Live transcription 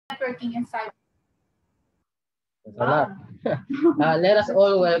Networking inside. That's a lot. Let us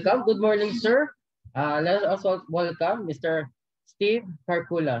all welcome. Good morning, sir. Let us also welcome Mr. Steve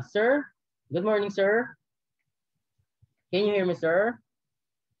Carcula. Sir, good morning, sir. Can you hear me, sir?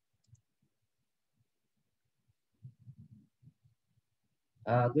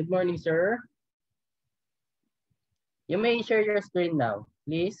 Good morning, sir. You may share your screen now,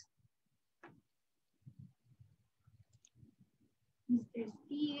 please. Mr.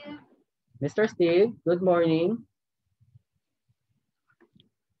 Steve. Mr. Steve, good morning.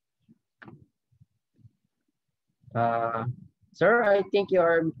 Sir, I think you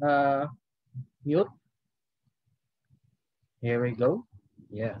are mute. Here we go.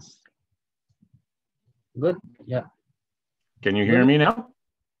 Yes. Good. Yeah. Can you hear me now?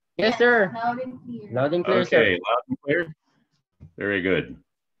 Yes, sir. Loud and clear. Loud and clear, Okay, sir. loud and clear. Very good.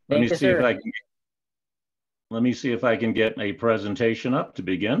 Thank you, sir. Let me see if I can get a presentation up to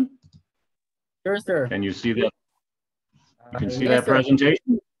begin. Sure, sir. Can you see that? You can see Yes, that sir.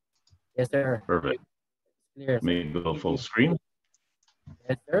 presentation? Yes, sir. Perfect. Clear, Let me go full screen.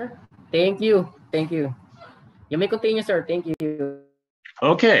 Yes, sir. Thank you. Thank you. You may continue, sir. Thank you.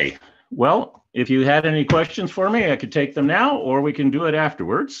 Okay. Well, if you had any questions for me, I could take them now, or we can do it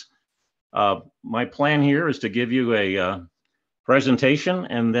afterwards. My plan here is to give you a presentation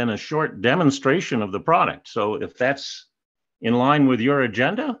and then a short demonstration of the product. So if that's in line with your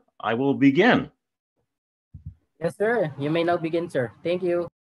agenda, I will begin. Yes, sir. You may now begin, sir. Thank you.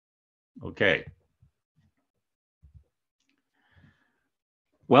 Okay.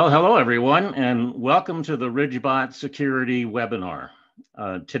 Well, hello, everyone, and welcome to the Ridgebot Security webinar.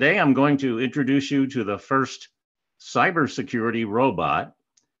 Today, I'm going to introduce you to the first cybersecurity robot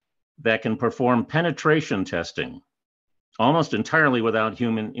that can perform penetration testing almost entirely without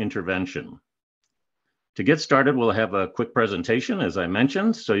human intervention. To get started, we'll have a quick presentation, as I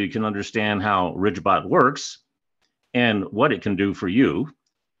mentioned, so you can understand how Ridgebot works and what it can do for you.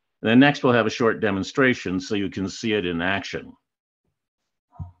 And then next, we'll have a short demonstration so you can see it in action.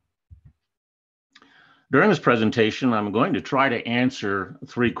 During this presentation, I'm going to try to answer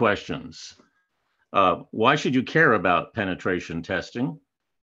three questions. Why should you care about penetration testing?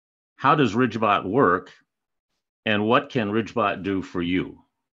 How does Ridgebot work? And what can Ridgebot do for you?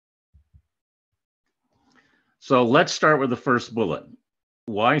 So let's start with the first bullet.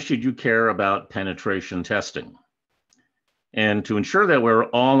 Why should you care about penetration testing? And to ensure that we're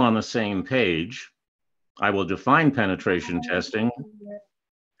all on the same page, I will define penetration testing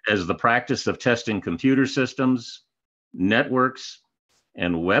as the practice of testing computer systems, networks,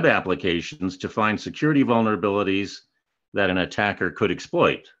 and web applications to find security vulnerabilities that an attacker could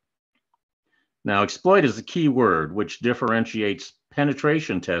exploit. Now, exploit is the key word which differentiates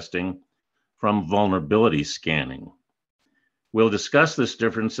penetration testing from vulnerability scanning. We'll discuss this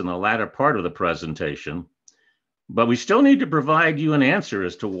difference in the latter part of the presentation, but we still need to provide you an answer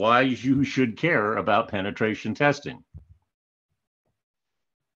as to why you should care about penetration testing.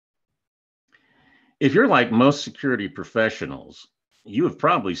 If you're like most security professionals, you have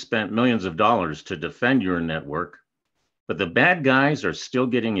probably spent millions of dollars to defend your network, but the bad guys are still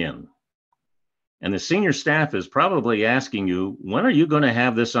getting in. And the senior staff is probably asking you, when are you going to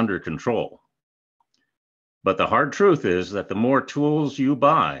have this under control? But the hard truth is that the more tools you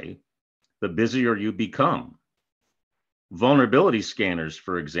buy, the busier you become. Vulnerability scanners,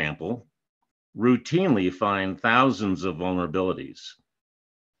 for example, routinely find thousands of vulnerabilities.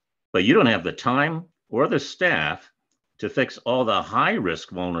 But you don't have the time or the staff to fix all the high-risk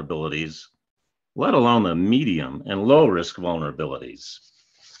vulnerabilities, let alone the medium and low-risk vulnerabilities.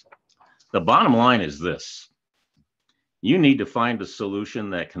 The bottom line is this: you need to find a solution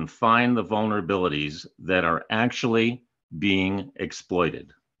that can find the vulnerabilities that are actually being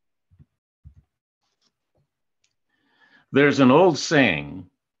exploited. There's an old saying,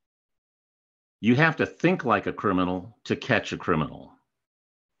 you have to think like a criminal to catch a criminal.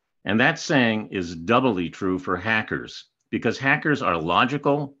 And that saying is doubly true for hackers, because hackers are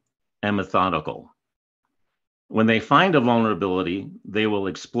logical and methodical. When they find a vulnerability, they will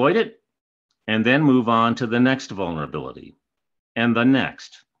exploit it and then move on to the next vulnerability and the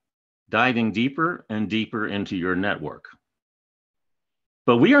next, diving deeper and deeper into your network.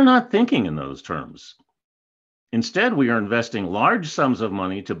 But we are not thinking in those terms. Instead, we are investing large sums of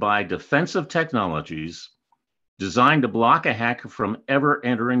money to buy defensive technologies designed to block a hacker from ever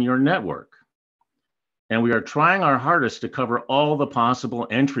entering your network. And we are trying our hardest to cover all the possible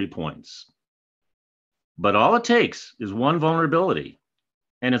entry points. But all it takes is one vulnerability,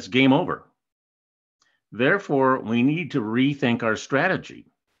 and it's game over. Therefore, we need to rethink our strategy.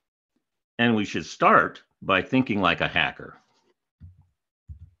 And we should start by thinking like a hacker.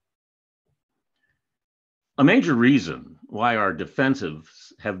 A major reason why our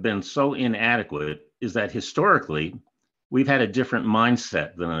defensives have been so inadequate is that historically, we've had a different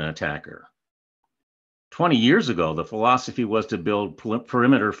mindset than an attacker. 20 years ago, the philosophy was to build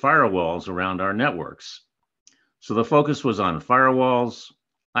perimeter firewalls around our networks. So the focus was on firewalls,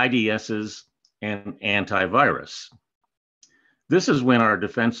 IDSs, and antivirus. This is when our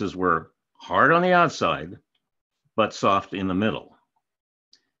defenses were hard on the outside, but soft in the middle.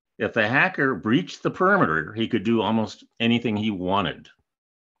 If the hacker breached the perimeter, he could do almost anything he wanted.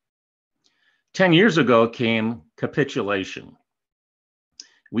 10 years ago came capitulation.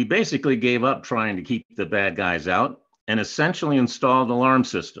 We basically gave up trying to keep the bad guys out and essentially installed alarm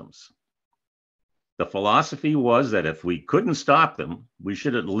systems. The philosophy was that if we couldn't stop them, we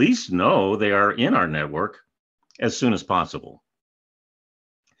should at least know they are in our network as soon as possible.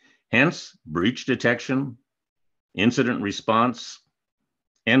 Hence, breach detection, incident response,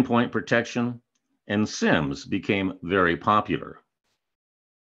 endpoint protection, and SIEMs became very popular.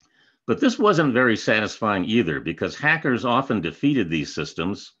 But this wasn't very satisfying either, because hackers often defeated these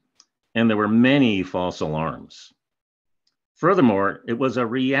systems and there were many false alarms. Furthermore, it was a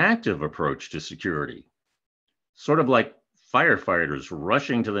reactive approach to security, sort of like firefighters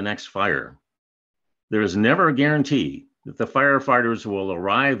rushing to the next fire. There is never a guarantee that the firefighters will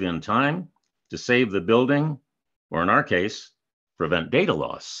arrive in time to save the building, or in our case, prevent data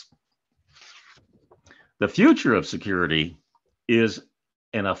loss. The future of security is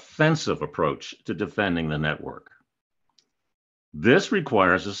an offensive approach to defending the network. This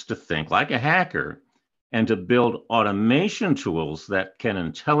requires us to think like a hacker and to build automation tools that can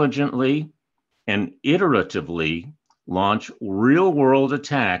intelligently and iteratively launch real-world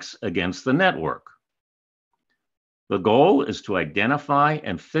attacks against the network. The goal is to identify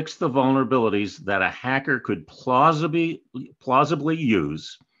and fix the vulnerabilities that a hacker could plausibly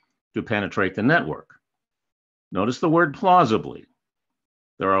use to penetrate the network. Notice the word plausibly.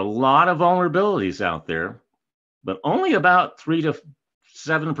 There are a lot of vulnerabilities out there, but only about 3 to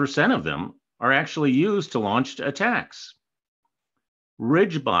 7% of them are actually used to launch attacks.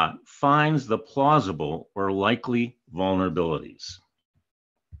 Ridgebot finds the plausible or likely vulnerabilities.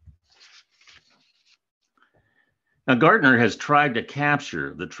 Now, Gartner has tried to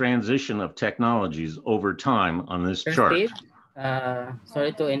capture the transition of technologies over time on this chart. Steve,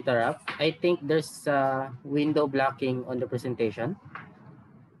 sorry to interrupt. I think there's window blocking on the presentation.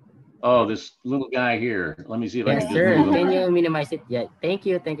 Oh, this little guy here. Let me see if I can just sir. move him. Can you minimize it? Yeah. Thank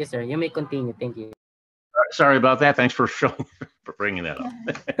you, sir. You may continue. Thank you. Sorry about that. Thanks for bringing that up.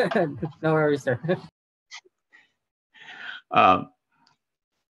 No worries, sir.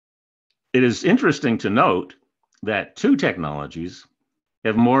 It is interesting to note that two technologies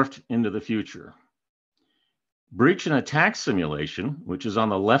have morphed into the future. Breach and attack simulation, which is on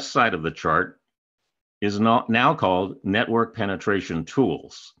the left side of the chart, is now called network penetration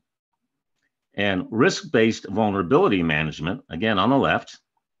tools. And risk-based vulnerability management, again on the left,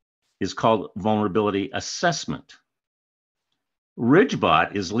 is called vulnerability assessment.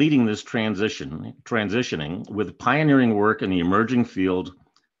 Ridgebot is leading this transitioning with pioneering work in the emerging field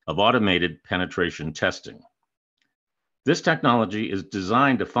of automated penetration testing. This technology is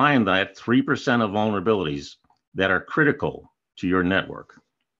designed to find that 3% of vulnerabilities that are critical to your network.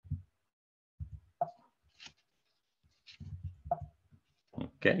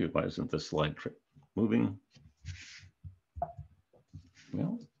 Okay, why isn't this slide moving?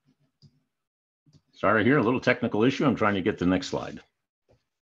 Well, sorry here, a little technical issue. I'm trying to get the next slide.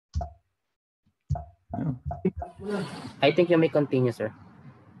 Yeah. I think you may continue, sir.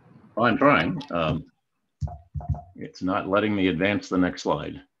 Well, I'm trying. It's not letting me advance the next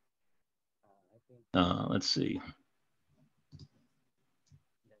slide. Let's see.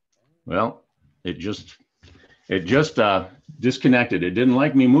 Well, it just disconnected. It didn't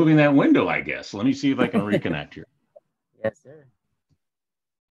like me moving that window, I guess. Let me see if I can reconnect here. Yes, sir.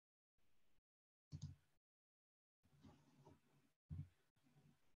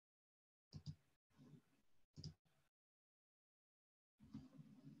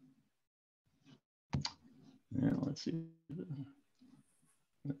 Yeah, let's see.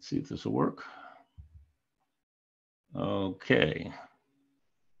 Let's see if this will work. Okay.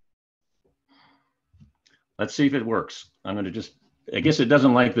 Let's see if it works. I'm going to I guess it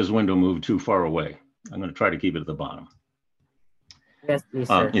doesn't like this window moved too far away. I'm going to try to keep it at the bottom. Yes, please,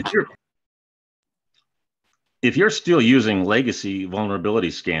 sir. If you're still using legacy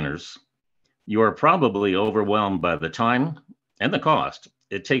vulnerability scanners, you are probably overwhelmed by the time and the cost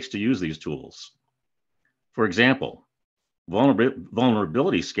it takes to use these tools. For example,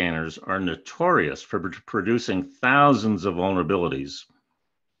 vulnerability scanners are notorious for producing thousands of vulnerabilities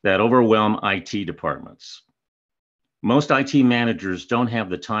that overwhelm IT departments. Most IT managers don't have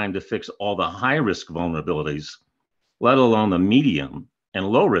the time to fix all the high-risk vulnerabilities, let alone the medium and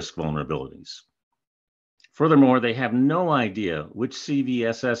low-risk vulnerabilities. Furthermore, they have no idea which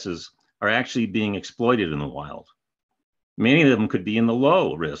CVSSs are actually being exploited in the wild. Many of them could be in the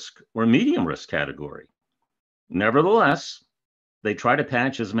low risk or medium risk category. Nevertheless, they try to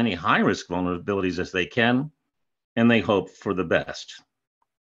patch as many high risk vulnerabilities as they can, and they hope for the best.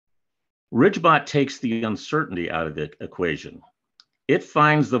 Ridgebot takes the uncertainty out of the equation. It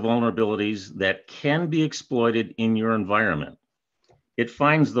finds the vulnerabilities that can be exploited in your environment. It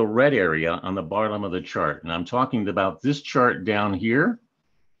finds the red area on the bottom of the chart. And I'm talking about this chart down here.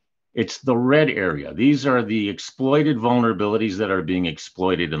 It's the red area. These are the exploited vulnerabilities that are being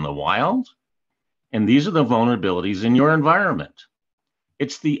exploited in the wild. And these are the vulnerabilities in your environment.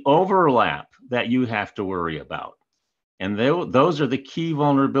 It's the overlap that you have to worry about. And those are the key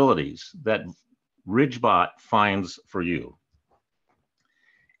vulnerabilities that Ridgebot finds for you.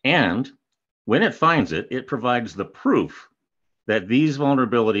 And when it finds it, it provides the proof that these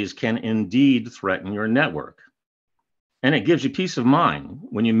vulnerabilities can indeed threaten your network. And it gives you peace of mind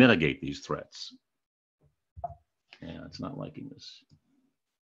when you mitigate these threats. Yeah, it's not liking this.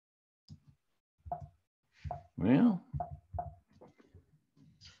 Well, for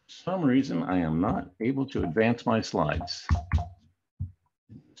some reason, I am not able to advance my slides.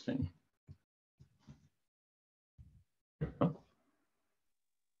 Interesting.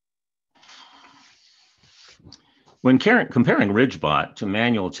 When comparing Ridgebot to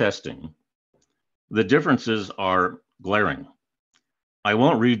manual testing, the differences are glaring. I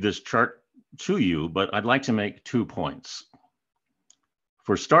won't read this chart to you, but I'd like to make 2 points.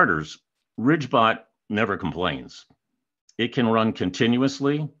 For starters, Ridgebot never complains. It can run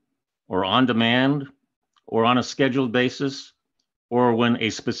continuously, or on demand, or on a scheduled basis, or when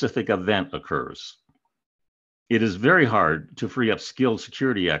a specific event occurs. It is very hard to free up skilled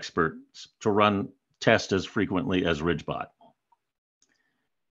security experts to run tests as frequently as Ridgebot.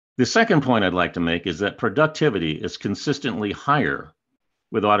 The second point I'd like to make is that productivity is consistently higher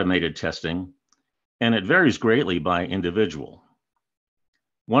with automated testing, and it varies greatly by individual.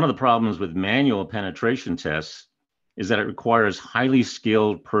 One of the problems with manual penetration tests is that it requires highly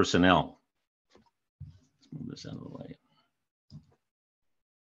skilled personnel. Let's move this out of the way.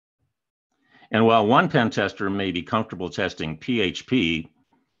 And while one pen tester may be comfortable testing PHP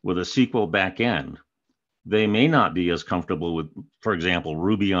with a SQL backend, they may not be as comfortable with, for example,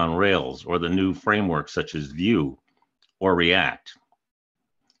 Ruby on Rails or the new frameworks such as Vue or React.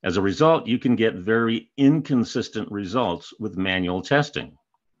 As a result, you can get very inconsistent results with manual testing.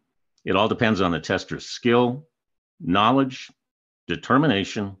 It all depends on the tester's skill, knowledge,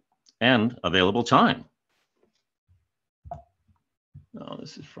 determination, and available time. Oh,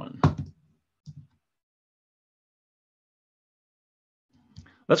 this is fun.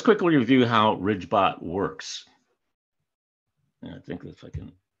 Let's quickly review how Ridgebot works. And I think if I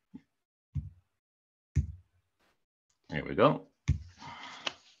can, there we go.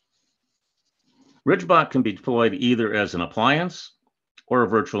 Ridgebot can be deployed either as an appliance or a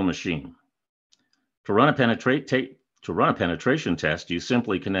virtual machine. To run a penetration test, you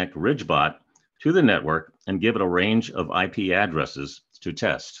simply connect Ridgebot to the network and give it a range of IP addresses to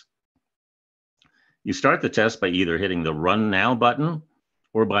test. You start the test by either hitting the Run Now button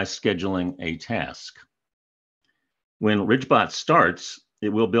or by scheduling a task. When Ridgebot starts, it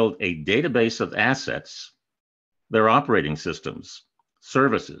will build a database of assets, their operating systems,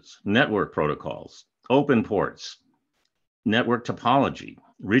 services, network protocols, open ports, network topology,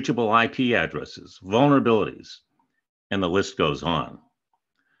 reachable IP addresses, vulnerabilities, and the list goes on.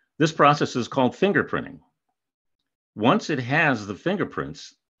 This process is called fingerprinting. Once it has the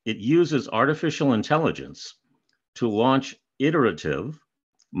fingerprints, it uses artificial intelligence to launch iterative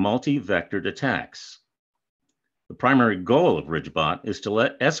multi-vectored attacks. The primary goal of Ridgebot is to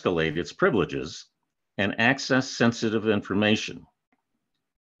escalate its privileges and access sensitive information.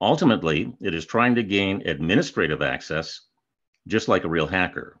 Ultimately, it is trying to gain administrative access, just like a real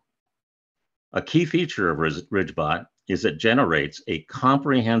hacker. A key feature of Ridgebot is it generates a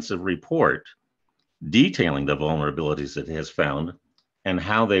comprehensive report detailing the vulnerabilities it has found and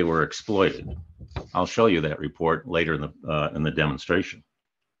how they were exploited. I'll show you that report later in the demonstration.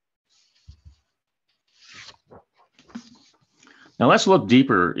 Now let's look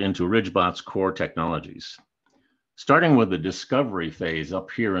deeper into Ridgebot's core technologies. Starting with the discovery phase up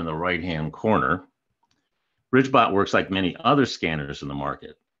here in the right-hand corner, Ridgebot works like many other scanners in the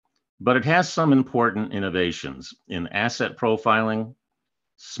market, but it has some important innovations in asset profiling,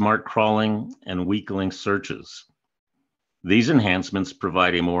 smart crawling, and weak link searches. These enhancements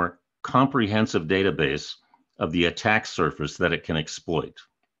provide a more comprehensive database of the attack surface that it can exploit.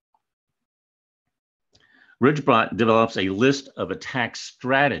 Ridgebot develops a list of attack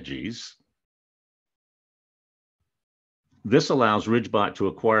strategies. This allows Ridgebot to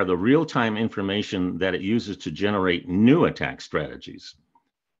acquire the real-time information that it uses to generate new attack strategies.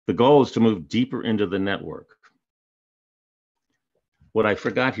 The goal is to move deeper into the network. What I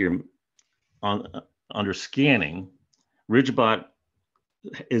forgot here, under scanning, Ridgebot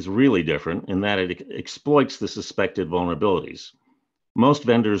is really different in that it exploits the suspected vulnerabilities. Most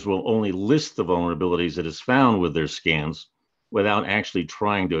vendors will only list the vulnerabilities it has found with their scans without actually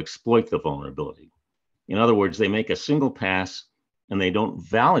trying to exploit the vulnerability. In other words, they make a single pass and they don't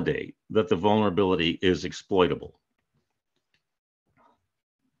validate that the vulnerability is exploitable.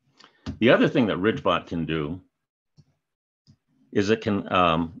 The other thing that Ridgebot can do is it can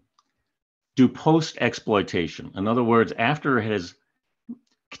do post-exploitation. In other words, after it has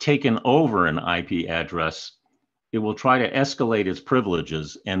taken over an IP address, it will try to escalate its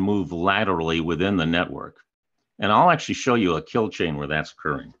privileges and move laterally within the network. And I'll actually show you a kill chain where that's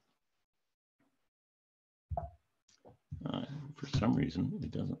occurring. For some reason,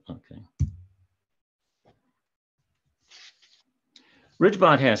 it doesn't, okay.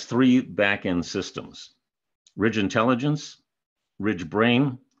 Ridgebot has three back-end systems: Ridge Intelligence, Ridge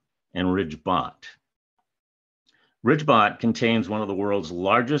Brain, and Ridgebot. Ridgebot contains one of the world's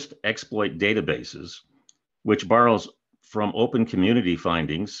largest exploit databases, which borrows from open community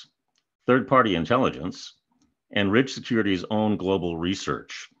findings, third-party intelligence, and Ridge Security's own global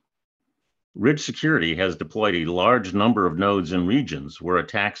research. Ridge Security has deployed a large number of nodes in regions where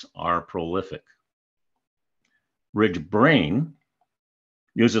attacks are prolific. Ridge Brain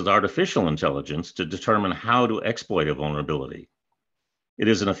uses artificial intelligence to determine how to exploit a vulnerability. It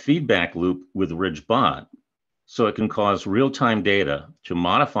is in a feedback loop with Ridgebot, so it can cause real-time data to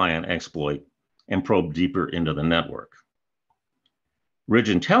modify an exploit and probe deeper into the network. Ridge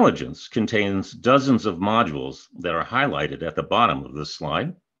Intelligence contains dozens of modules that are highlighted at the bottom of this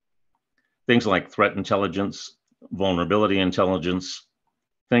slide. Things like threat intelligence, vulnerability intelligence,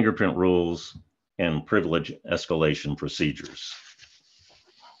 fingerprint rules, and privilege escalation procedures.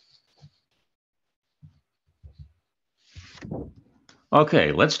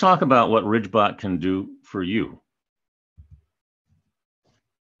 Okay, let's talk about what Ridgebot can do for you.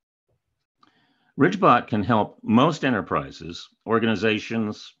 Ridgebot can help most enterprises,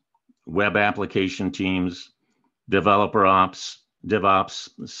 organizations, web application teams, developer ops, DevOps,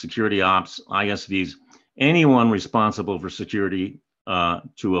 security ops, ISVs, anyone responsible for security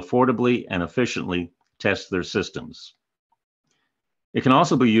to affordably and efficiently test their systems. It can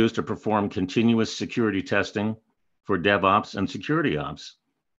also be used to perform continuous security testing for DevOps and security ops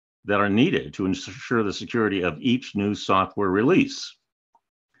that are needed to ensure the security of each new software release.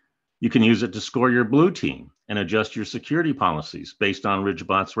 You can use it to score your blue team and adjust your security policies based on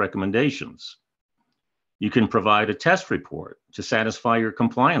Ridgebot's recommendations. You can provide a test report to satisfy your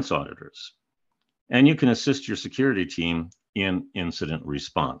compliance auditors. And you can assist your security team in incident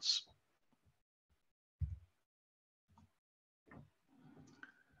response.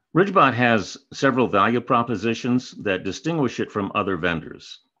 Ridgebot has several value propositions that distinguish it from other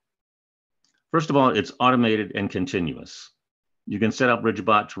vendors. First of all, it's automated and continuous. You can set up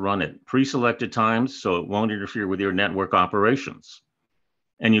Ridgebot to run at pre-selected times so it won't interfere with your network operations.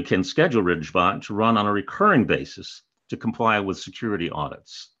 And you can schedule Ridgebot to run on a recurring basis to comply with security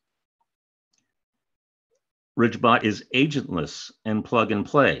audits. Ridgebot is agentless and plug and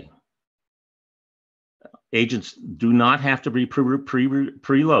play. Agents do not have to be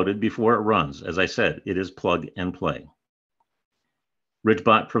preloaded before it runs. As I said, it is plug and play.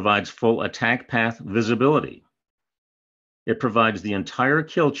 Ridgebot provides full attack path visibility. It provides the entire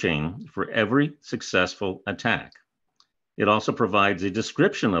kill chain for every successful attack. It also provides a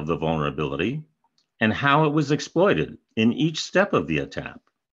description of the vulnerability and how it was exploited in each step of the attack.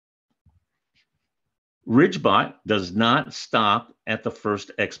 Ridgebot does not stop at the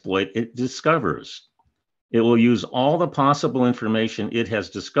first exploit it discovers. It will use all the possible information it has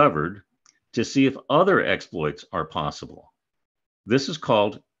discovered to see if other exploits are possible. This is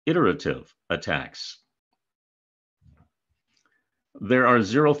called iterative attacks. There are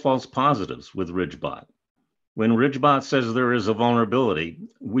zero false positives with Ridgebot. When Ridgebot says there is a vulnerability,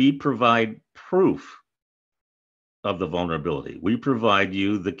 we provide proof of the vulnerability. We provide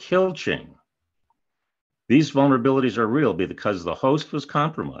you the kill chain. These vulnerabilities are real because the host was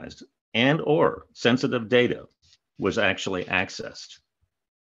compromised and/or sensitive data was actually accessed.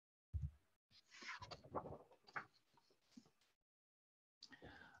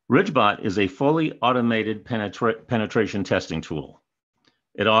 Ridgebot is a fully automated penetration testing tool.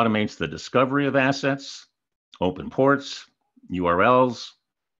 It automates the discovery of assets, open ports, URLs,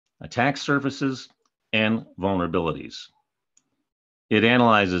 attack surfaces, and vulnerabilities. It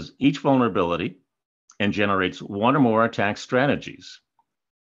analyzes each vulnerability and generates one or more attack strategies.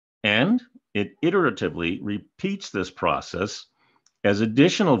 And it iteratively repeats this process as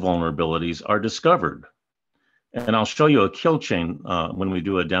additional vulnerabilities are discovered. And I'll show you a kill chain when we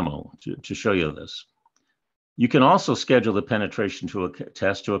do a demo to show you this. You can also schedule the penetration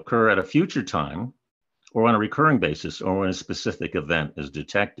test to occur at a future time or on a recurring basis or when a specific event is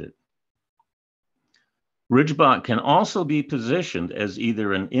detected. Ridgebot can also be positioned as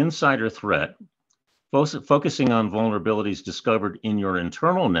either an insider threat, focusing on vulnerabilities discovered in your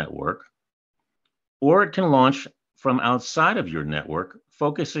internal network, or it can launch from outside of your network,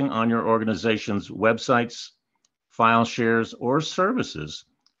 focusing on your organization's websites, file shares, or services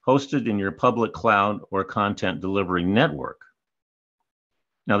hosted in your public cloud or content delivery network.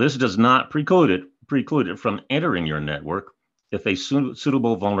 Now, this does not preclude it from entering your network if a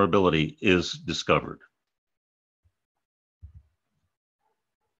suitable vulnerability is discovered.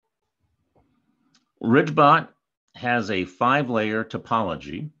 Ridgebot has a 5-layer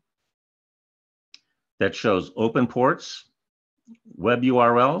topology that shows open ports, web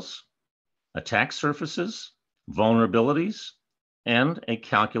URLs, attack surfaces, vulnerabilities, and a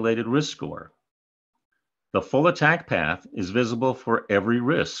calculated risk score. The full attack path is visible for every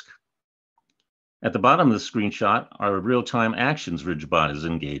risk. At the bottom of the screenshot are real-time actions Ridgebot is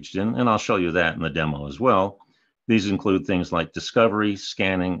engaged in, and I'll show you that in the demo as well. These include things like discovery,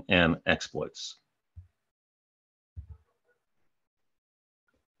 scanning, and exploits.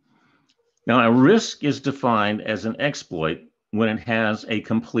 Now, a risk is defined as an exploit when it has a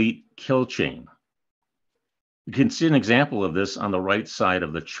complete kill chain. You can see an example of this on the right side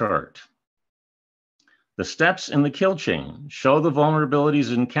of the chart. The steps in the kill chain show the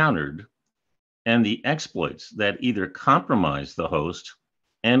vulnerabilities encountered and the exploits that either compromised the host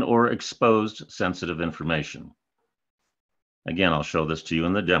and or exposed sensitive information. Again, I'll show this to you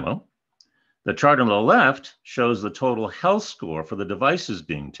in the demo. The chart on the left shows the total health score for the devices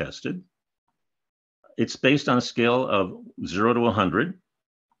being tested. It's based on a scale of 0 to 100.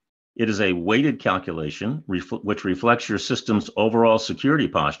 It is a weighted calculation which reflects your system's overall security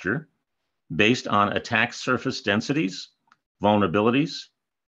posture based on attack surface densities, vulnerabilities,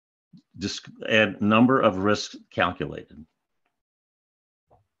 and number of risks calculated.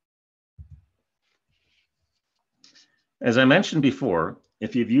 As I mentioned before,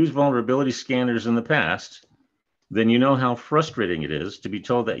 if you've used vulnerability scanners in the past, then you know how frustrating it is to be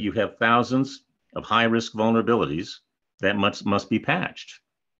told that you have thousands of high-risk vulnerabilities that must be patched.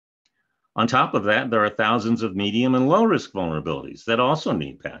 On top of that, there are thousands of medium and low-risk vulnerabilities that also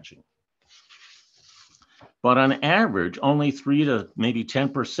need patching. But on average, only 3 to maybe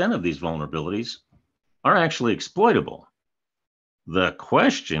 10% of these vulnerabilities are actually exploitable. The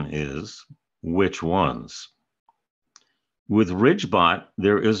question is, which ones? With Ridgebot,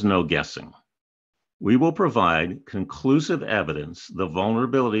 there is no guessing. We will provide conclusive evidence the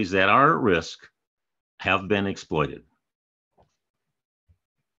vulnerabilities that are at risk have been exploited.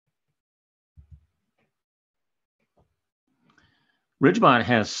 Ridgebot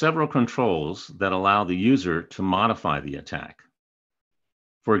has several controls that allow the user to modify the attack.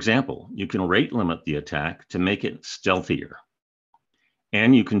 For example, you can rate limit the attack to make it stealthier.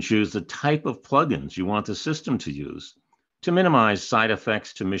 And you can choose the type of plugins you want the system to use to minimize side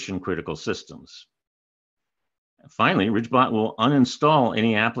effects to mission-critical systems. Finally, Ridgebot will uninstall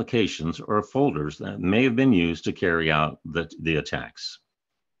any applications or folders that may have been used to carry out the attacks.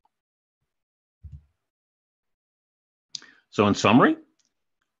 So in summary,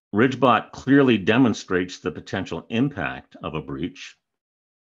 Ridgebot clearly demonstrates the potential impact of a breach.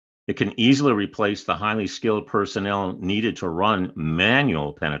 It can easily replace the highly skilled personnel needed to run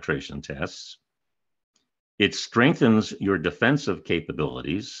manual penetration tests. It strengthens your defensive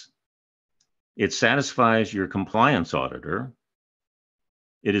capabilities. It satisfies your compliance auditor.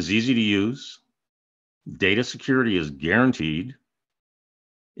 It is easy to use. Data security is guaranteed.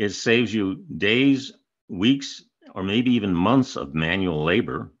 It saves you days, weeks, or maybe even months of manual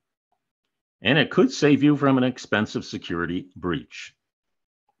labor. And it could save you from an expensive security breach.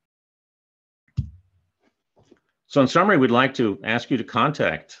 So in summary, we'd like to ask you to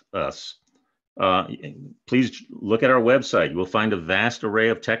contact us. Please look at our website. You will find a vast array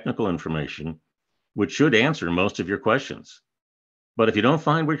of technical information which should answer most of your questions. But if you don't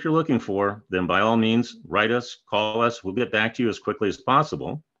find what you're looking for, then by all means, write us, call us. We'll get back to you as quickly as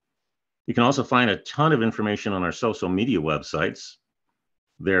possible. You can also find a ton of information on our social media websites.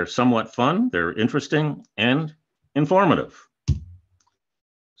 They're somewhat fun, they're interesting, and informative.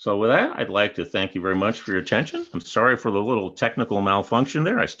 So with that, I'd like to thank you very much for your attention. I'm sorry for the little technical malfunction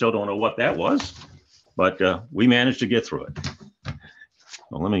there. I still don't know what that was, but we managed to get through it.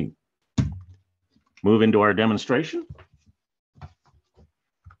 Well, let me move into our demonstration.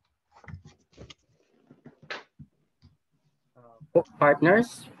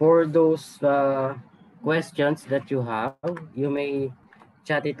 Partners, for those questions that you have, you may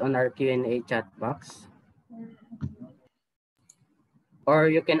chat it on our Q&A chat box. Or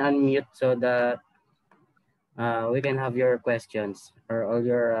you can unmute so that we can have your questions or all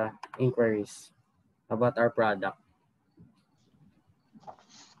your inquiries about our product.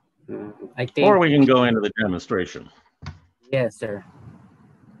 I think. Or we can go into the demonstration. Yes, sir.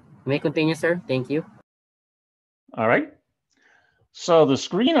 May continue, sir. Thank you. All right. So the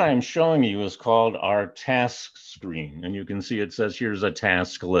screen I'm showing you is called our task screen. And you can see it says here's a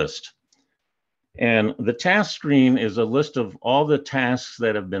task list. And the task screen is a list of all the tasks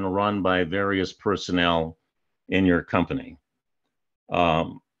that have been run by various personnel in your company,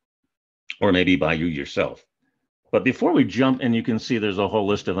 or maybe by you yourself. But before we jump, and you can see there's a whole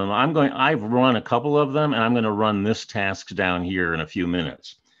list of them, I've run a couple of them, and I'm going to run this task down here in a few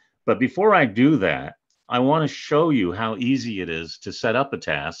minutes. But before I do that, I want to show you how easy it is to set up a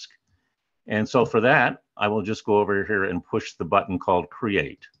task. And so for that, I will just go over here and push the button called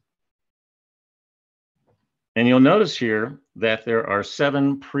Create. And you'll notice here that there are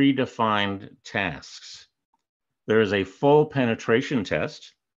 7 predefined tasks. There is a full penetration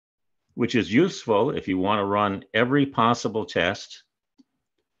test, which is useful if you want to run every possible test,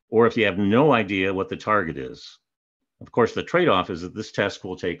 or if you have no idea what the target is. Of course, the trade-off is that this test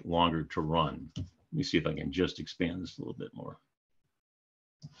will take longer to run. Let me see if I can just expand this a little bit more.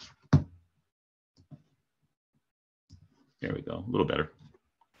 There we go, a little better.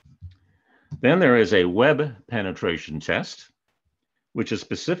 Then there is a web penetration test, which is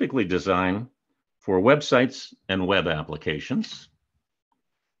specifically designed for websites and web applications.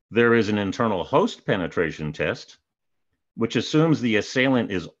 There is an internal host penetration test, which assumes the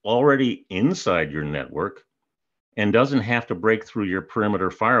assailant is already inside your network and doesn't have to break through your perimeter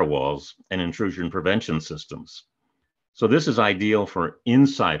firewalls and intrusion prevention systems. So this is ideal for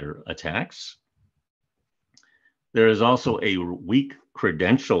insider attacks. There is also a weak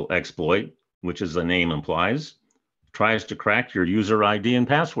credential exploit, which as the name implies, tries to crack your user ID and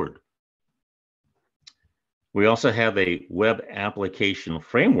password. We also have a web application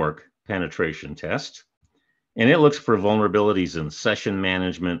framework penetration test, and it looks for vulnerabilities in session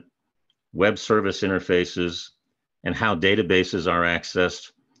management, web service interfaces, and how databases are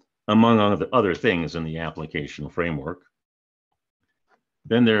accessed, among other things in the application framework.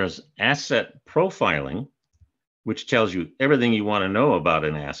 Then there's asset profiling, which tells you everything you want to know about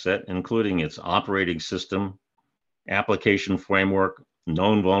an asset, including its operating system, application framework,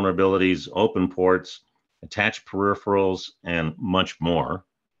 known vulnerabilities, open ports, attached peripherals, and much more.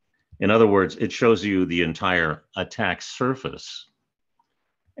 In other words, it shows you the entire attack surface.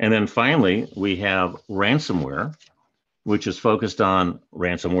 And then finally, we have ransomware, which is focused on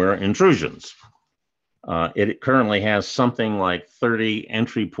ransomware intrusions. It currently has something like 30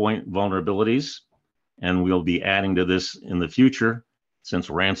 entry point vulnerabilities, and we'll be adding to this in the future since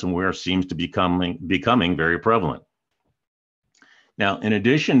ransomware seems to be becoming very prevalent. Now, in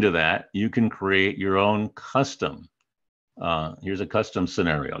addition to that, you can create your own custom. Here's a custom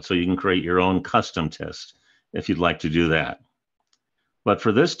scenario. So you can create your own custom test if you'd like to do that. But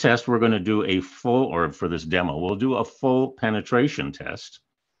for this test, we're going to do a full, or for this demo, we'll do a full penetration test.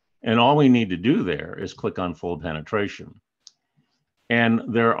 And all we need to do there is click on full penetration. And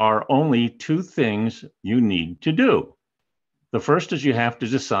there are only 2 things you need to do. The first is you have to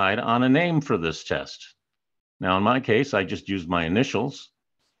decide on a name for this test. Now, in my case, I just used my initials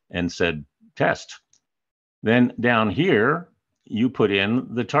and said test. Then down here, you put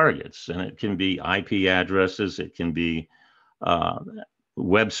in the targets, and it can be IP addresses, it can be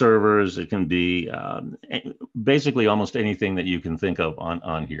web servers, it can be basically almost anything that you can think of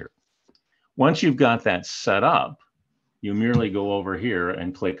on here. Once you've got that set up, you merely go over here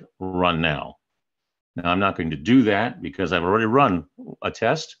and click Run Now. Now, I'm not going to do that because I've already run a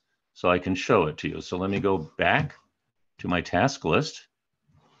test, so I can show it to you. So let me go back to my task list.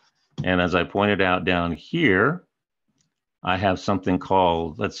 And as I pointed out down here, I have something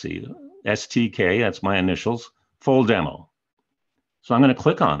called, let's see, STK, that's my initials, full demo. So I'm going to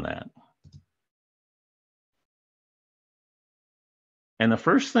click on that. And the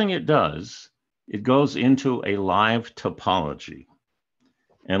first thing it does, it goes into a live topology.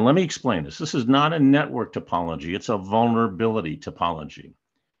 And let me explain this. This is not a network topology, it's a vulnerability topology.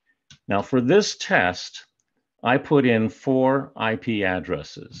 Now for this test, I put in 4 IP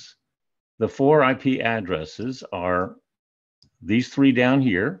addresses. The 4 IP addresses are these 3 down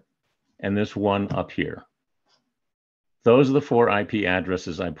here and this one up here. Those are the 4 IP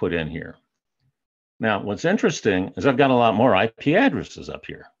addresses I put in here. Now, what's interesting is I've got a lot more IP addresses up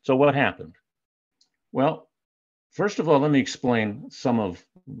here. So what happened? Well, first of all, let me explain some of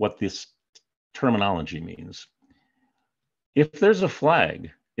what this terminology means. If there's a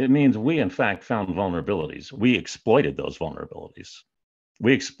flag, it means we, in fact, found vulnerabilities. We exploited those vulnerabilities.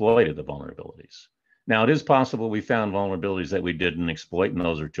 We exploited the vulnerabilities. Now, it is possible we found vulnerabilities that we didn't exploit, and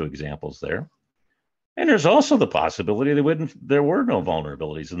those are 2 examples there. And there's also the possibility that there were no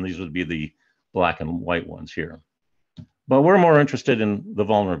vulnerabilities, and these would be the black and white ones here. But we're more interested in the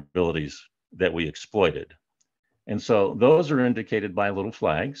vulnerabilities that we exploited. And so those are indicated by little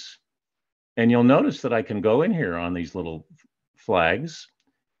flags. And you'll notice that I can go in here on these little flags,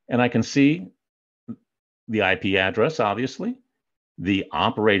 and I can see the IP address, obviously, the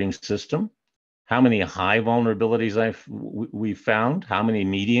operating system, how many high vulnerabilities we found, how many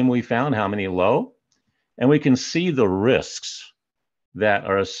medium we found, how many low. And we can see the risks that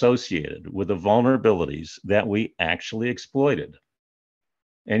are associated with the vulnerabilities that we actually exploited.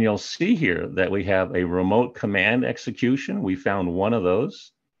 And you'll see here that we have a remote command execution. We found one of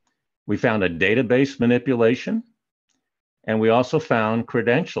those. We found a database manipulation. And we also found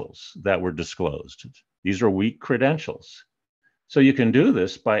credentials that were disclosed. These are weak credentials. So you can do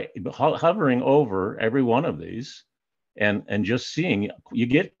this by hovering over every one of these and just seeing, you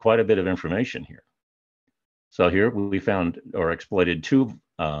get quite a bit of information here. So here we found or exploited 2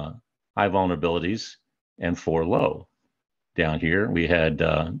 high vulnerabilities and 4 low. Down here we had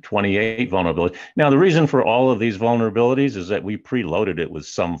 28 vulnerabilities. Now the reason for all of these vulnerabilities is that we preloaded it with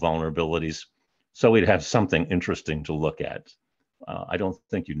some vulnerabilities, so we'd have something interesting to look at. I don't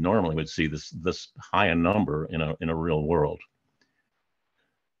think you normally would see this high a number in a real world.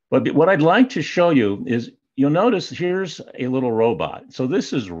 But what I'd like to show you is, you'll notice here's a little robot. So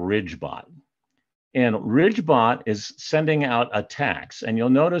this is Ridgebot. And Ridgebot is sending out attacks. And you'll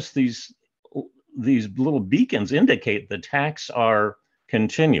notice these little beacons indicate the attacks are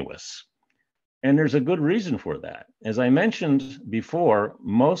continuous. And there's a good reason for that. As I mentioned before,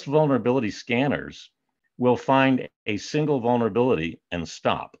 most vulnerability scanners will find a single vulnerability and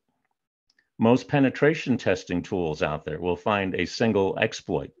stop. Most penetration testing tools out there will find a single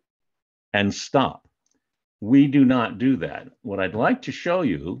exploit and stop. We do not do that. What I'd like to show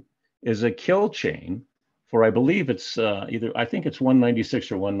you is a kill chain for, I believe it's I think it's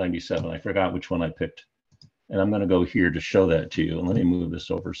 196 or 197. I forgot which one I picked. And I'm going to go here to show that to you. And let me move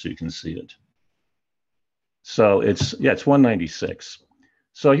this over so you can see it. So it's 196.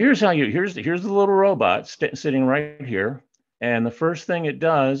 So here's the little robot sitting right here. And the first thing it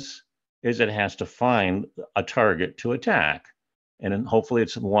does is it has to find a target to attack. And then hopefully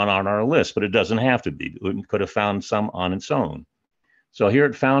it's one on our list, but it doesn't have to be. It could have found some on its own. So here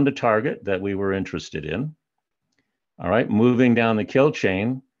it found a target that we were interested in. All right, moving down the kill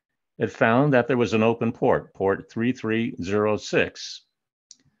chain, it found that there was an open port 3306.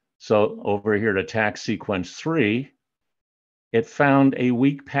 So over here at attack sequence 3, it found a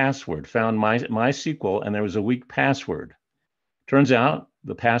weak password, found MySQL, and there was a weak password. Turns out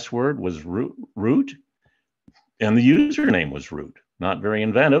the password was root, and the username was root. Not very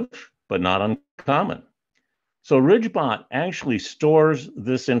inventive, but not uncommon. So Ridgebot actually stores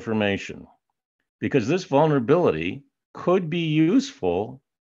this information because this vulnerability could be useful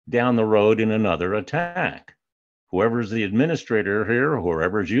down the road in another attack. Whoever's the administrator here, or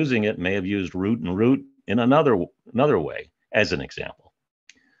whoever's using it, may have used root and root in another way, as an example.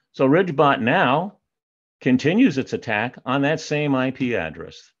 So Ridgebot now continues its attack on that same IP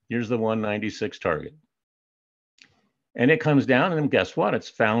address. Here's the 196 target. And it comes down, and guess what? It's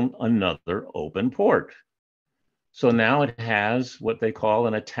found another open port. So now it has what they call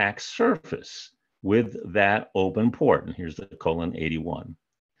an attack surface with that open port. And here's the :81.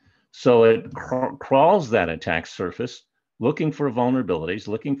 So it crawls that attack surface, looking for vulnerabilities,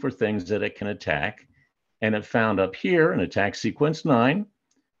 looking for things that it can attack. And it found up here in attack sequence 9,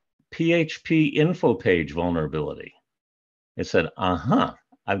 PHP info page vulnerability. It said,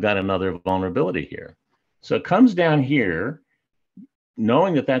 I've got another vulnerability here. So it comes down here,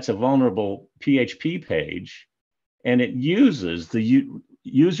 knowing that that's a vulnerable PHP page, and it uses the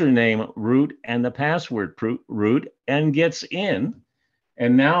username root and the password root and gets in.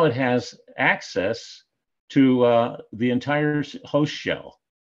 And now it has access to the entire host shell.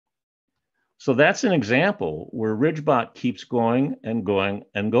 So that's an example where Ridgebot keeps going and going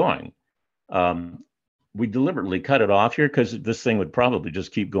and going. we deliberately cut it off here because this thing would probably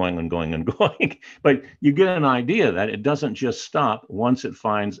just keep going and going and going. But you get an idea that it doesn't just stop once it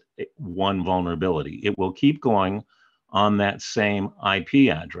finds one vulnerability. It will keep going on that same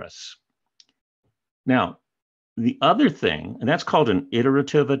IP address. Now, the other thing, and that's called an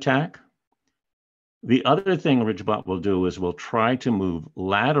iterative attack. The other thing Ridgebot will do is we'll try to move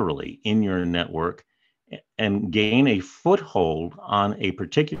laterally in your network and gain a foothold on a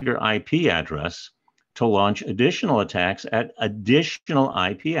particular IP address to launch additional attacks at additional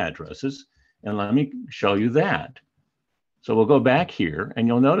IP addresses. And let me show you that. So we'll go back here and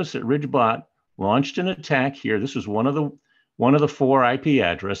you'll notice that Ridgebot launched an attack here. This is one of the 4 IP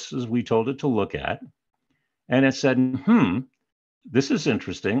addresses we told it to look at. And it said, this is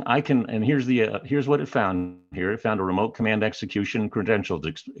interesting. I can, and here's what it found here. It found a remote command execution credential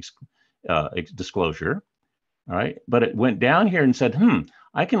disclosure. All right, but it went down here and said,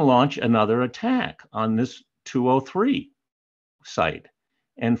 I can launch another attack on this 203 site.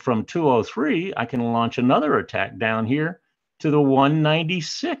 And from 203, I can launch another attack down here to the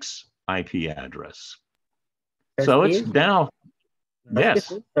 196 IP address. So Steve, it's now,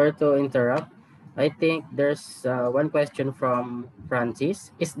 yes. Sorry to interrupt. I think there's one question from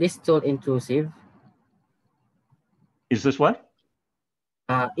Francis. Is this tool intrusive? Is this what?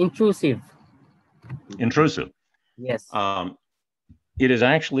 Intrusive. Intrusive. Yes. It is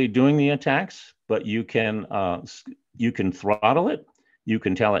actually doing the attacks, but you can throttle it. You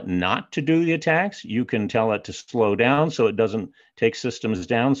can tell it not to do the attacks. You can tell it to slow down so it doesn't take systems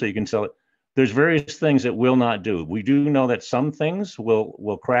down. So you can tell it. There's various things it will not do. We do know that some things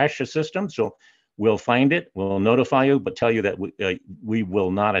will crash a system. So we'll find it, we'll notify you, but tell you that we will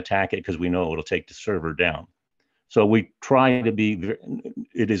not attack it because we know it'll take the server down. So we try to be,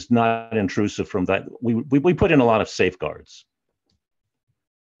 it is not intrusive from that. We put in a lot of safeguards.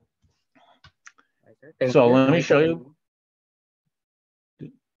 So let me show you.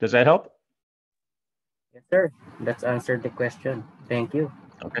 Does that help? Yes, sir. That's answered the question. Thank you.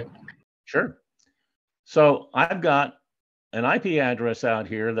 Okay, sure. So I've got an IP address out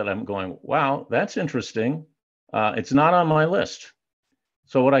here that I'm going, wow, that's interesting. It's not on my list.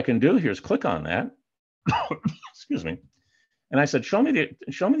 So what I can do here is click on that. Excuse me. And I said, show me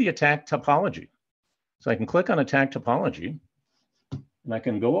the attack topology. So I can click on attack topology and I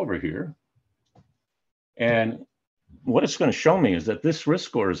can go over here. And what it's going to show me is that this risk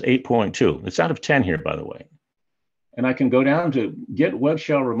score is 8.2. It's out of 10 here, by the way. And I can go down to get web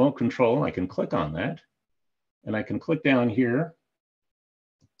shell remote control. I can click on that. And I can click down here.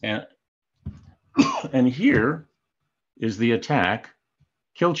 And here is the attack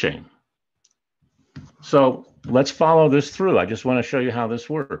kill chain. So let's follow this through. I just want to show you how this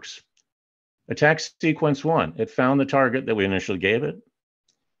works. Attack sequence 1, it found the target that we initially gave it.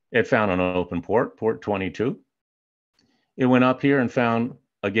 It found an open port, port 22. It went up here and found,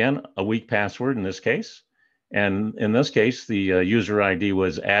 again, a weak password in this case. And in this case, the user ID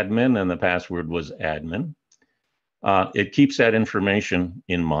was admin and the password was admin. It keeps that information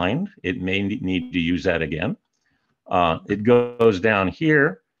in mind. It may need to use that again. It goes down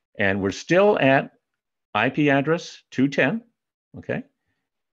here and we're still at IP address 210, okay?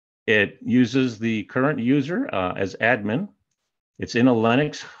 It uses the current user as admin. It's in a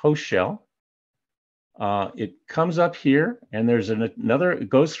Linux host shell. It comes up here and there's another, it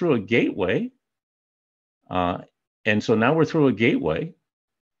goes through a gateway. And so now we're through a gateway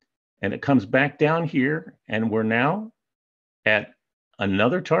and it comes back down here and we're now at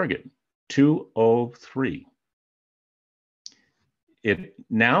another target, 203. It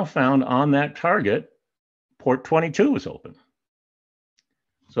now found on that target, port 22 is open.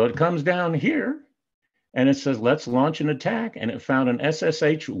 So it comes down here and it says, let's launch an attack. And it found an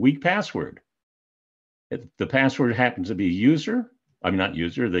SSH weak password. The password happens to be user. I'm not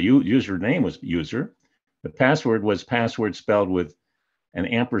user, the username was user. The password was password spelled with an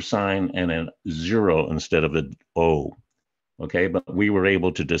ampersand and a 0 instead of the O. Okay, but we were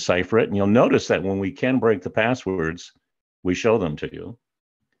able to decipher it. And you'll notice that when we can break the passwords, we show them to you.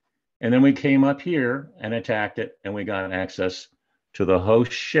 And then we came up here and attacked it and we got access to the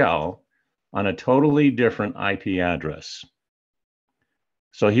host shell on a totally different IP address.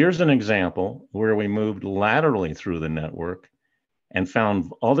 So here's an example where we moved laterally through the network and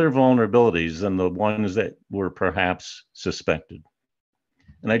found other vulnerabilities than the ones that were perhaps suspected.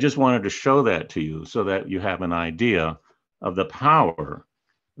 And I just wanted to show that to you so that you have an idea of the power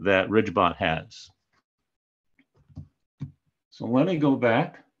that Ridgebot has. So let me go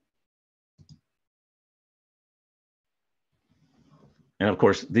back. And of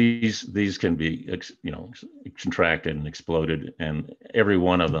course, these can be, contracted and exploded, and every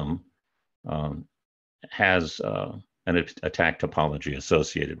one of them has an attack topology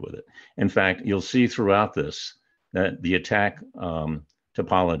associated with it. In fact, you'll see throughout this that the attack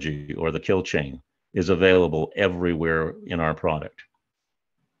topology or the kill chain is available everywhere in our product.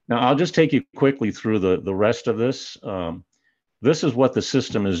 Now, I'll just take you quickly through the rest of this. This is what the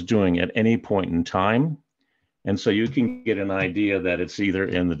system is doing at any point in time. And so you can get an idea that it's either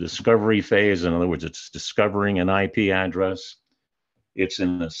in the discovery phase, in other words, it's discovering an IP address, it's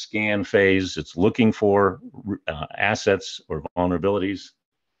in the scan phase, it's looking for assets or vulnerabilities,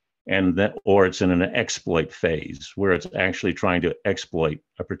 and that, or it's in an exploit phase where it's actually trying to exploit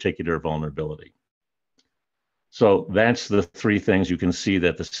a particular vulnerability. So that's the three things you can see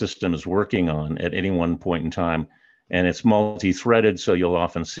that the system is working on at any one point in time. And it's multi-threaded, so you'll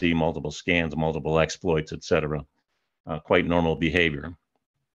often see multiple scans, multiple exploits, et cetera. Quite normal behavior.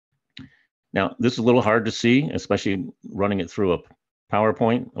 Now, this is a little hard to see, especially running it through a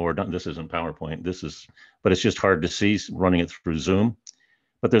PowerPoint, or this isn't PowerPoint, but it's just hard to see running it through Zoom.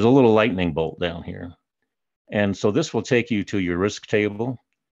 But there's a little lightning bolt down here. And so this will take you to your risk table.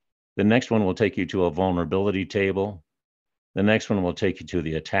 The next one will take you to a vulnerability table. The next one will take you to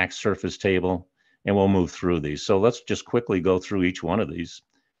the attack surface table, and we'll move through these. So let's just quickly go through each one of these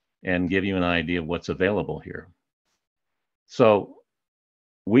and give you an idea of what's available here. So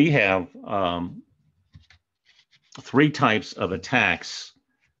we have three types of attacks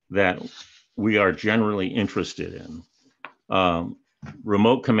that we are generally interested in.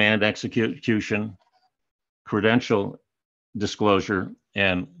 Remote command execution, credential disclosure,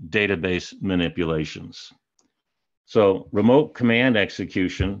 and database manipulations. So remote command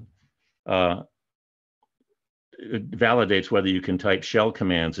execution it validates whether you can type shell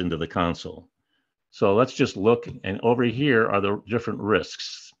commands into the console. So let's just look, and over here are the different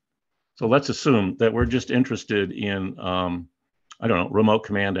risks. So let's assume that we're just interested in, I don't know, remote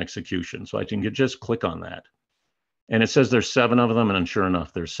command execution. So I can just click on that. And it says there's 7 of them, and sure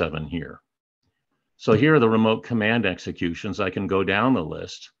enough, there's 7 here. So here are the remote command executions. I can go down the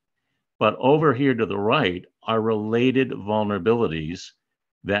list, but over here to the right are related vulnerabilities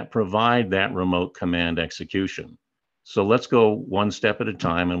that provide that remote command execution. So let's go one step at a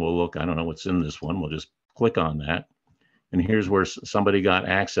time, and we'll look, I don't know what's in this one. We'll just click on that. And here's where somebody got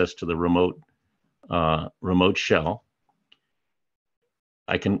access to the remote shell.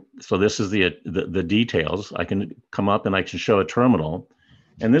 So this is the details. I can come up and I can show a terminal.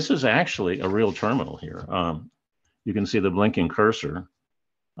 And this is actually a real terminal here. You can see the blinking cursor.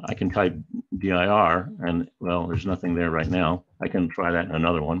 I can type dir, and well, there's nothing there right now. I can try that in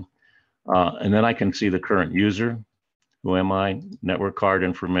another one. And then I can see the current user. Who am I? Network card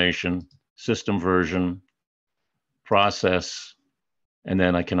information, system version, process, and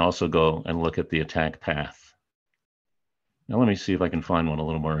then I can also go and look at the attack path. Now let me see if I can find one a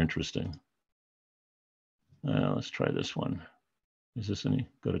little more interesting. Let's try this one. Is this any?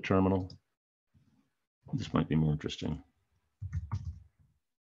 Go to terminal. This might be more interesting.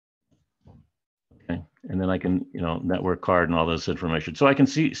 Okay, and then I can, network card and all this information. So I can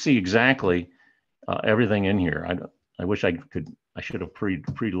see exactly everything in here. I wish I could. I should have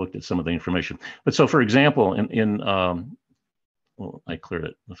pre-looked at some of the information. But so, for example, well, I cleared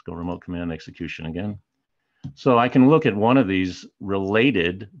it. Let's go remote command execution again. So I can look at one of these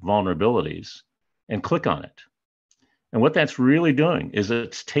related vulnerabilities and click on it. And what that's really doing is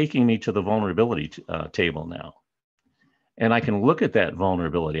it's taking me to the vulnerability table now. And I can look at that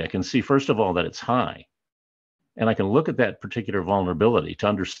vulnerability. I can see, first of all, that it's high. And I can look at that particular vulnerability to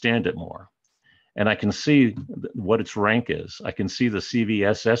understand it more. And I can see what its rank is. I can see the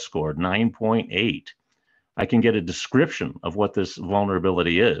CVSS score, 9.8. I can get a description of what this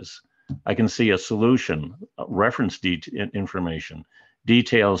vulnerability is. I can see a solution, reference information,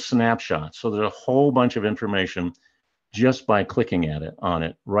 details, snapshots. So there's a whole bunch of information just by clicking on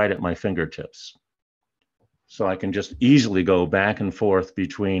it right at my fingertips. So I can just easily go back and forth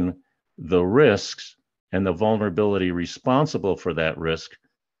between the risks and the vulnerability responsible for that risk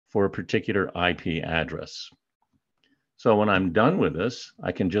for a particular IP address. So when I'm done with this,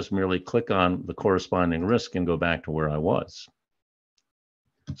 I can just merely click on the corresponding risk and go back to where I was.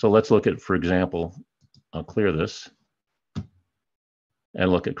 So let's look at, for example, I'll clear this and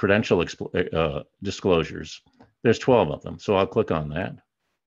look at credential disclosures. There's 12 of them, so I'll click on that.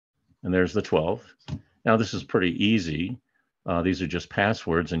 And there's the 12. Now this is pretty easy. These are just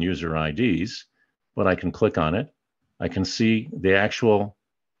passwords and user IDs, but I can click on it. I can see the actual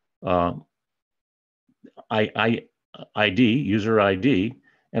ID, user ID,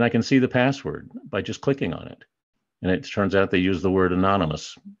 and I can see the password by just clicking on it. And it turns out they use the word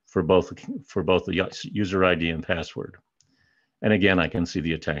anonymous for both the user ID and password. And again, I can see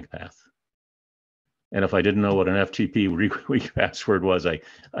the attack path. And if I didn't know what an FTP weak password was, I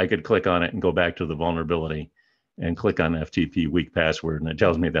could click on it and go back to the vulnerability and click on FTP weak password, and it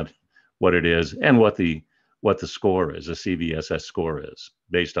tells me that what it is and what the score is, the CVSS score is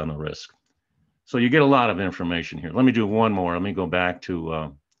based on the risk. So you get a lot of information here. Let me do one more. Let me go back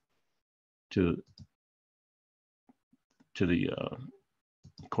to the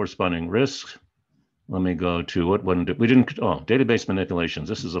corresponding risks. Let me go to what one we didn't. Oh, database manipulations.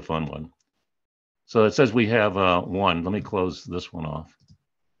 This is a fun one. So it says we have one. Let me close this one off.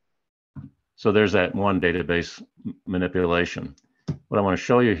 So there's that one database manipulation. What I want to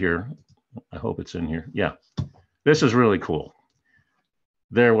show you here, I hope it's in here. Yeah, this is really cool.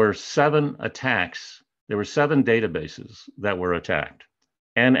 There were 7 attacks. There were 7 databases that were attacked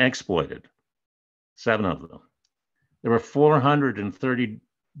and exploited, 7 of them. There were 430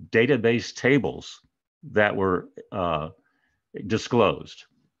 database tables that were disclosed.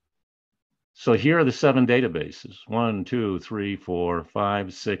 So here are the 7 databases, 1, 2, 3, 4,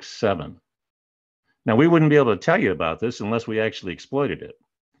 5, 6, 7. Now we wouldn't be able to tell you about this unless we actually exploited it.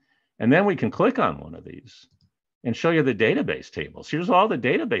 And then we can click on one of these and show you the database tables. Here's all the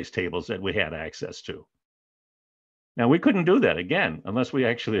database tables that we had access to. Now we couldn't do that again unless we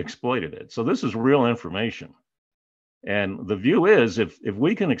actually exploited it. So this is real information. And the view is if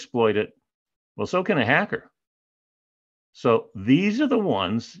we can exploit it, well, so can a hacker. So these are the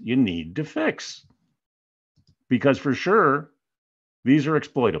ones you need to fix, because for sure, these are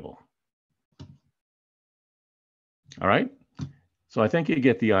exploitable. All right. So I think you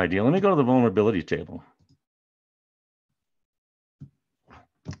get the idea. Let me go to the vulnerability table.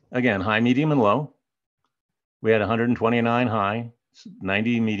 Again, high, medium, and low. We had 129 high,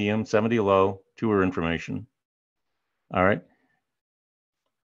 90 medium, 70 low, tour information. All right.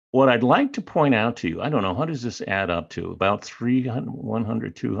 What I'd like to point out to you, I don't know, how does this add up to? About 300,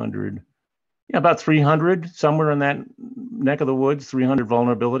 100, 200, yeah, about 300, somewhere in that neck of the woods, 300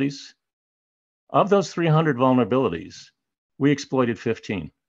 vulnerabilities. Of those 300 vulnerabilities, we exploited 15,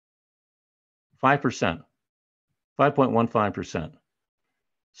 5%, 5.15%.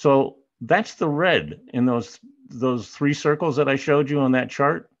 So that's the red in those 3 circles that I showed you on that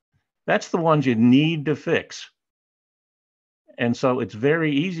chart. That's the ones you need to fix. And so it's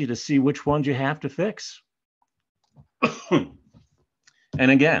very easy to see which ones you have to fix. And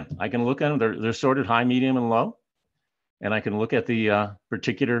again, I can look at them. They're sorted high, medium, and low. And I can look at the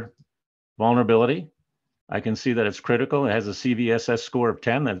particular vulnerability. I can see that it's critical. It has a CVSS score of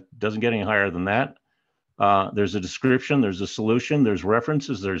 10. That doesn't get any higher than that. There's a description. There's a solution. There's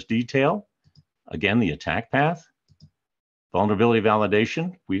references. There's detail. Again, the attack path. Vulnerability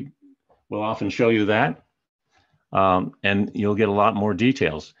validation. We will often show you that. And you'll get a lot more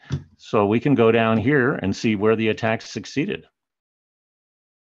details. So we can go down here and see where the attack succeeded.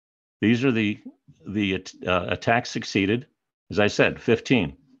 These are the attacks succeeded. As I said,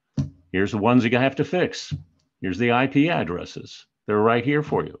 15. Here's the ones you have to fix. Here's the IP addresses. They're right here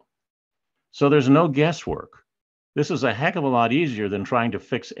for you. So there's no guesswork. This is a heck of a lot easier than trying to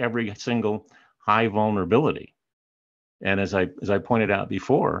fix every single high vulnerability. And as I pointed out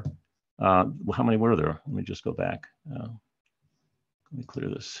before, how many were there? Let me just go back. Let me clear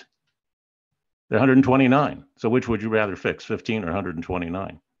this. There are 129. So which would you rather fix, 15 or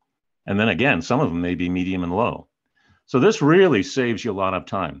 129? And then again, some of them may be medium and low. So this really saves you a lot of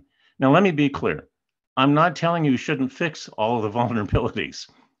time. Now, let me be clear. I'm not telling you shouldn't fix all of the vulnerabilities.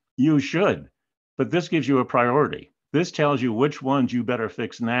 You should, but this gives you a priority. This tells you which ones you better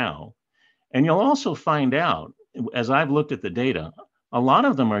fix now. And you'll also find out, as I've looked at the data, a lot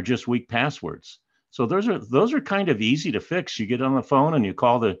of them are just weak passwords. So those are kind of easy to fix. You get on the phone and you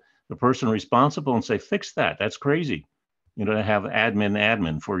call the person responsible and say, fix that. That's crazy. You know, to have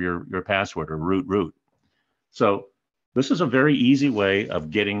admin for your password or root. So this is a very easy way of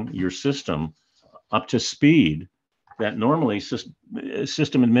getting your system up to speed that normally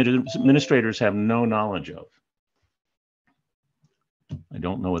system administrators have no knowledge of. I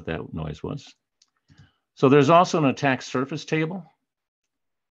don't know what that noise was. So there's also an attack surface table.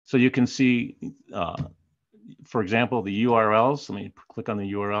 So you can see, for example, the URLs. Let me click on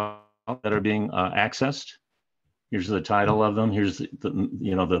the URL that are being accessed. Here's the title of them. Here's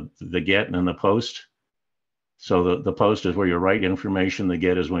the get and then the post. So the post is where you write information. The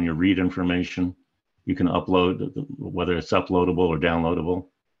get is when you read information. You can upload, whether it's uploadable or downloadable.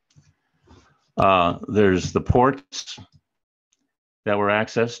 There's the ports that were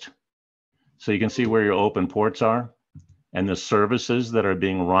accessed. So you can see where your open ports are and the services that are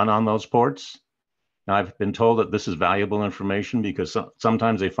being run on those ports. Now, I've been told that this is valuable information because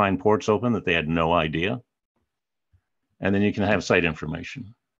sometimes they find ports open that they had no idea. And then you can have site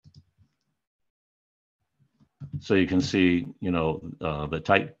information. So you can see,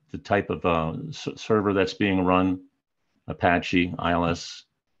 the type of server that's being run, Apache, IIS,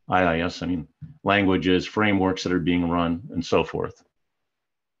 languages, frameworks that are being run, and so forth.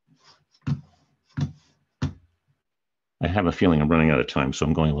 I have a feeling I'm running out of time, so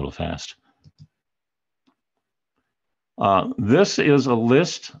I'm going a little fast. This is a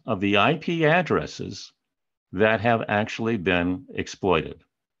list of the IP addresses that have actually been exploited,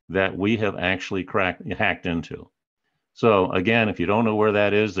 that we have actually hacked into. So again, if you don't know where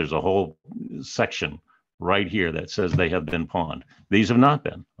that is, there's a whole section right here that says they have been pawned. These have not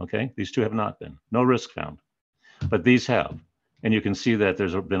been, okay? These two have not been. No risk found, but these have. And you can see that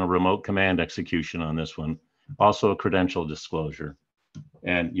there's been a remote command execution on this one, also a credential disclosure.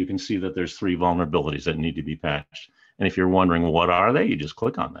 And you can see that there's 3 vulnerabilities that need to be patched. And if you're wondering what are they, you just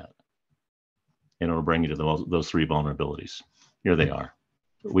click on that. And it'll bring you to those 3 vulnerabilities. Here they are.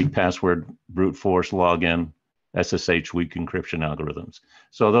 Weak password, brute force login, SSH weak encryption algorithms.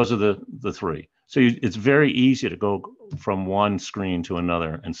 So those are the 3. So it's very easy to go from one screen to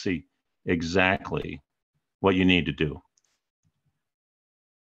another and see exactly what you need to do.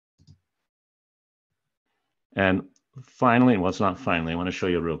 And finally, well, it's not finally, I want to show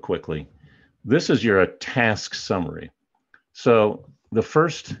you real quickly. This is your task summary. So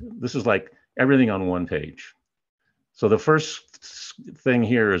this is like everything on one page. So the first thing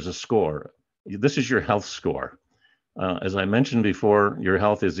here is a score. This is your health score. As I mentioned before, your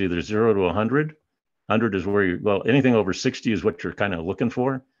health is either 0 to 100. 100 is where well, anything over 60 is what you're kind of looking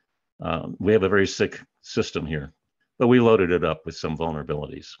for. We have a very sick system here, but we loaded it up with some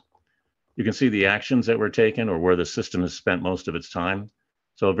vulnerabilities. You can see the actions that were taken or where the system has spent most of its time.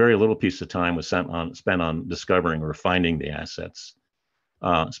 So a very little piece of time was spent on discovering or finding the assets.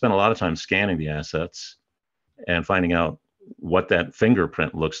 Spent a lot of time scanning the assets and finding out what that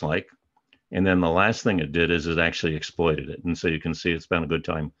fingerprint looks like. And then the last thing it did is it actually exploited it. And so you can see it spent a good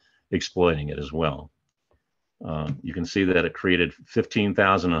time exploiting it as well. You can see that it created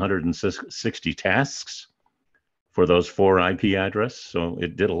 15,160 tasks for those 4 IP addresses. So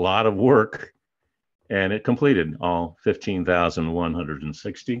it did a lot of work and it completed all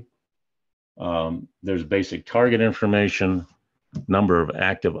 15,160. There's basic target information, number of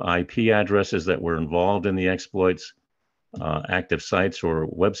active IP addresses that were involved in the exploits, active sites or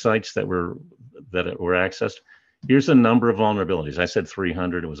websites that were accessed. Here's the number of vulnerabilities. I said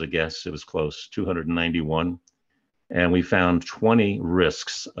 300, it was a guess, it was close, 291. And we found 20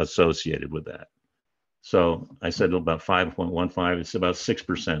 risks associated with that. So I said about 5.15, it's about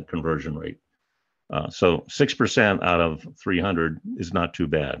 6% conversion rate. So 6% out of 300 is not too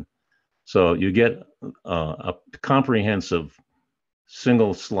bad. So you get a comprehensive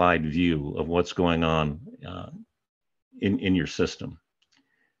single slide view of what's going on in your system.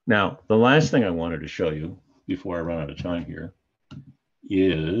 Now, the last thing I wanted to show you before I run out of time here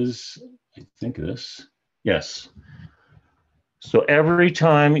is, I think this, yes. So every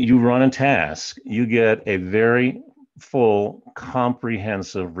time you run a task, you get a very full,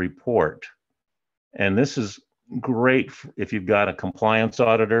 comprehensive report. And this is great if you've got a compliance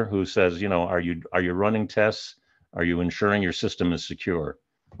auditor who says, are you running tests? Are you ensuring your system is secure?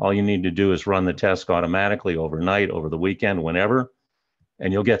 All you need to do is run the test automatically overnight, over the weekend, whenever,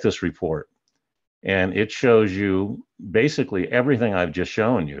 and you'll get this report. And it shows you basically everything I've just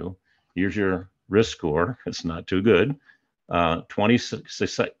shown you. Here's your risk score. It's not too good. 20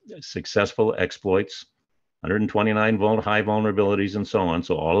 successful exploits, 129 high vulnerabilities, and so on.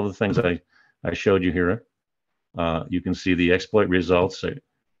 So all of the things I showed you here. You can see the exploit results,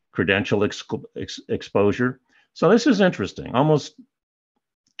 credential exposure. So this is interesting. Almost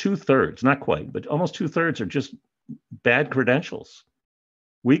 2/3, not quite, but almost 2/3 are just bad credentials,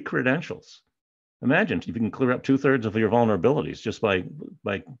 weak credentials. Imagine if you can clear up 2/3 of your vulnerabilities just by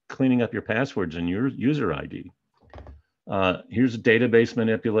cleaning up your passwords and your user ID. Here's database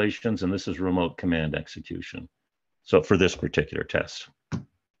manipulations, and this is remote command execution. So for this particular test.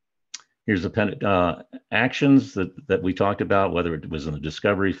 Here's the actions that we talked about, whether it was in the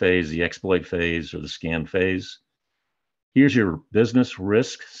discovery phase, the exploit phase, or the scan phase. Here's your business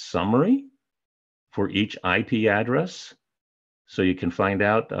risk summary for each IP address. So you can find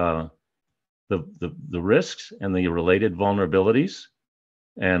out the risks and the related vulnerabilities.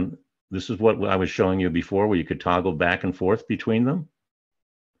 And this is what I was showing you before, where you could toggle back and forth between them.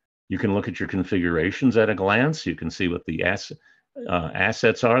 You can look at your configurations at a glance. You can see what the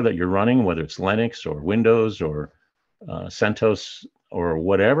assets are that you're running, whether it's Linux or Windows or CentOS or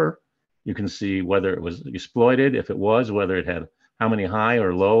whatever. You can see whether it was exploited, if it was, whether it had how many high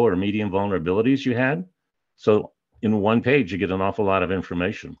or low or medium vulnerabilities you had. So in one page, you get an awful lot of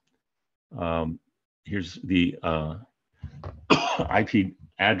information. here's the IP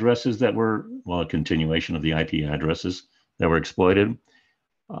addresses that were, well, a continuation of the IP addresses that were exploited.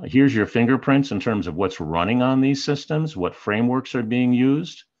 Here's your fingerprints in terms of what's running on these systems, what frameworks are being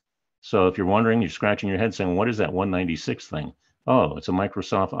used. So if you're wondering, you're scratching your head saying, what is that 196 thing? Oh, it's a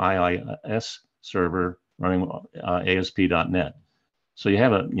Microsoft IIS server running ASP.NET. So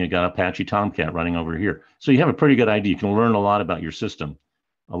you got Apache Tomcat running over here. So you have a pretty good idea. You can learn a lot about your system.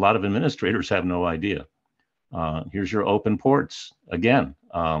 A lot of administrators have no idea. Here's your open ports. Again,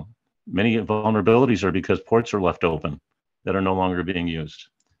 many vulnerabilities are because ports are left open that are no longer being used.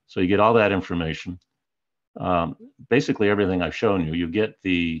 So you get all that information. Basically everything I've shown you. You get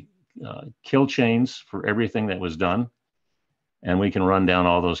the kill chains for everything that was done. And we can run down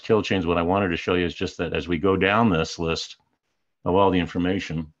all those kill chains. What I wanted to show you is just that as we go down this list of all the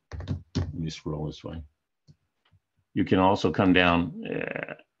information, let me scroll this way. You can also come down,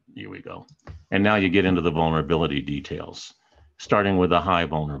 here we go. And now you get into the vulnerability details, starting with the high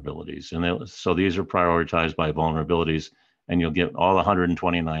vulnerabilities. And so these are prioritized by vulnerabilities, and you'll get all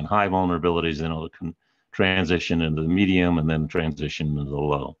 129 high vulnerabilities, and it'll transition into the medium and then transition into the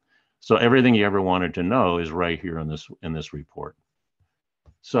low. So everything you ever wanted to know is right here in this report.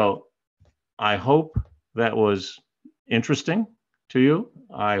 So I hope that was interesting to you.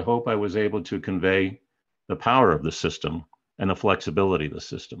 I hope I was able to convey the power of the system and the flexibility of the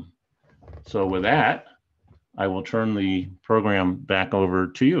system. So with that, I will turn the program back over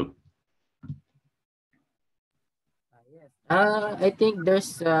to you. I think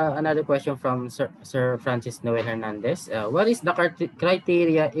there's another question from Sir Francis Noel Hernandez. What is the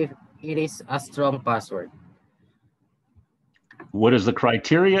criteria if it is a strong password? What is the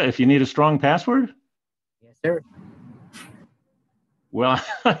criteria if you need a strong password? Yes, sir. Well,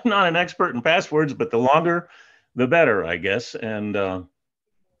 I'm not an expert in passwords, but the longer, the better, I guess. And, the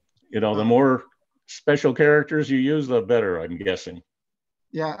more special characters you use, the better, I'm guessing.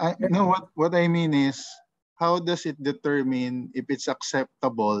 Yeah, I know what I mean is, how does it determine if it's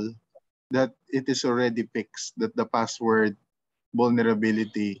acceptable that it is already fixed, that the password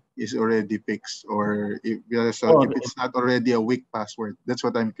vulnerability is already fixed, or if it's not already a weak password? That's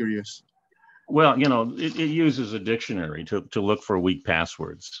what I'm curious. Well, it uses a dictionary to look for weak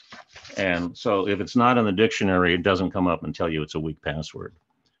passwords. And so if it's not in the dictionary, it doesn't come up and tell you it's a weak password.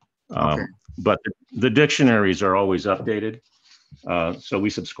 Okay. But the dictionaries are always updated. So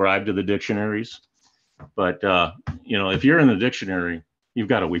we subscribe to the dictionaries. But, if you're in the dictionary, you've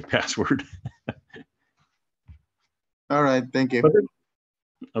got a weak password. All right. Thank you.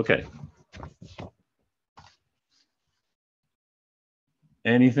 Okay.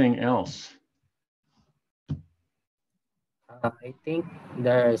 Anything else? I think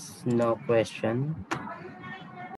there's no question.